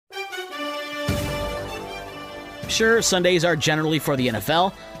Sure, Sundays are generally for the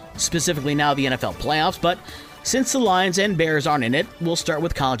NFL, specifically now the NFL playoffs, but since the Lions and Bears aren't in it, we'll start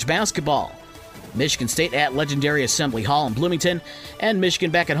with college basketball. Michigan State at legendary Assembly Hall in Bloomington, and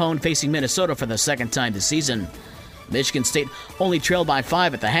Michigan back at home facing Minnesota for the second time this season. Michigan State only trailed by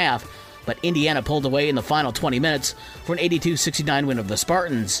 5 at the half, but Indiana pulled away in the final 20 minutes for an 82-69 win of the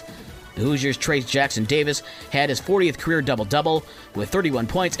Spartans. The Hoosiers' Trayce Jackson-Davis had his 40th career double-double with 31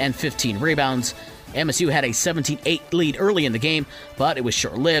 points and 15 rebounds. MSU had a 17-8 lead early in the game, but it was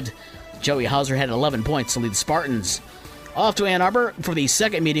short-lived. Joey Hauser had 11 points to lead the Spartans. Off to Ann Arbor for the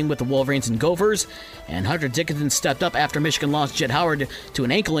second meeting with the Wolverines and Gophers, and Hunter Dickinson stepped up after Michigan lost Jett Howard to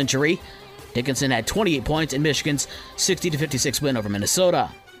an ankle injury. Dickinson had 28 points in Michigan's 60-56 win over Minnesota.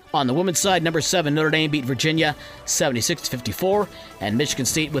 On the women's side, number 7 Notre Dame beat Virginia 76-54, and Michigan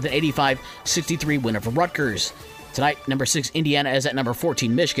State with an 85-63 win over Rutgers. Tonight, number 6 Indiana is at number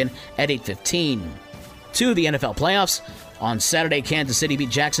 14 Michigan at 8:15. To the NFL playoffs. On Saturday, Kansas City beat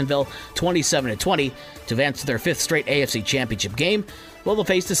Jacksonville 27-20 to advance to their 5th straight AFC Championship game, while they'll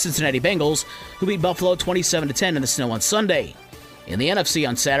face the Cincinnati Bengals, who beat Buffalo 27-10 in the snow on Sunday. In the NFC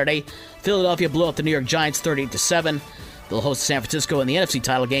on Saturday, Philadelphia blew up the New York Giants 38-7. They'll host San Francisco in the NFC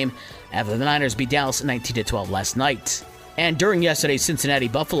title game after the Niners beat Dallas 19-12 last night. And during yesterday's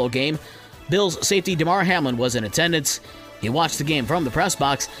Cincinnati-Buffalo game, Bills safety Damar Hamlin was in attendance. He watched the game from the press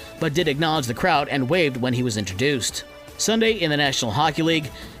box, but did acknowledge the crowd and waved when he was introduced. Sunday in the National Hockey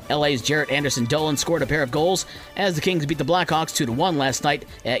League, LA's Jarrett Anderson-Dolan scored a pair of goals as the Kings beat the Blackhawks 2-1 last night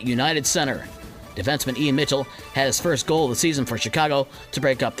at United Center. Defenseman Ian Mitchell had his first goal of the season for Chicago to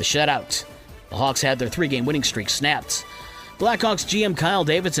break up the shutout. The Hawks had their 3-game winning streak snapped. Blackhawks GM Kyle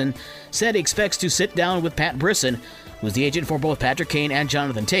Davidson said he expects to sit down with Pat Brisson, who is the agent for both Patrick Kane and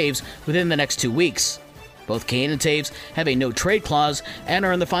Jonathan Toews, within the next 2 weeks. Both Kane and Toews have a no-trade clause and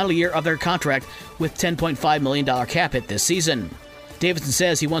are in the final year of their contract with $10.5 million cap hit this season. Davidson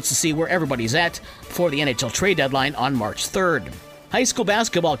says he wants to see where everybody's at before the NHL trade deadline on March 3rd. High school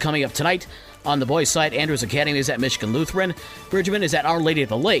basketball coming up tonight. On the boys' side, Andrews Academy is at Michigan Lutheran, Bridgman is at Our Lady of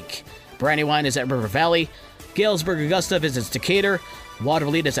the Lake, Brandywine is at River Valley, Galesburg Augusta visits Decatur,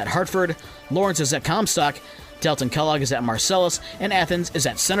 Watervliet is at Hartford, Lawrence is at Comstock, Delton Kellogg is at Marcellus, and Athens is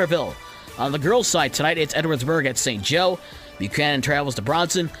at Centerville. On the girls' side tonight, it's Edwardsburg at St. Joe, Buchanan travels to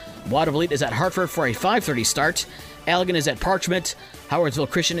Bronson, Watervliet is at Hartford for a 5:30 start, Allegan is at Parchment, Howardsville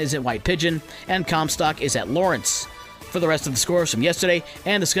Christian is at White Pigeon, and Comstock is at Lawrence. For the rest of the scores from yesterday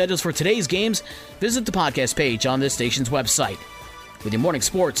and the schedules for today's games, visit the podcast page on this station's website. With your morning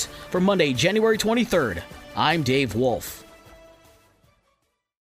sports for Monday, January 23rd, I'm Dave Wolf.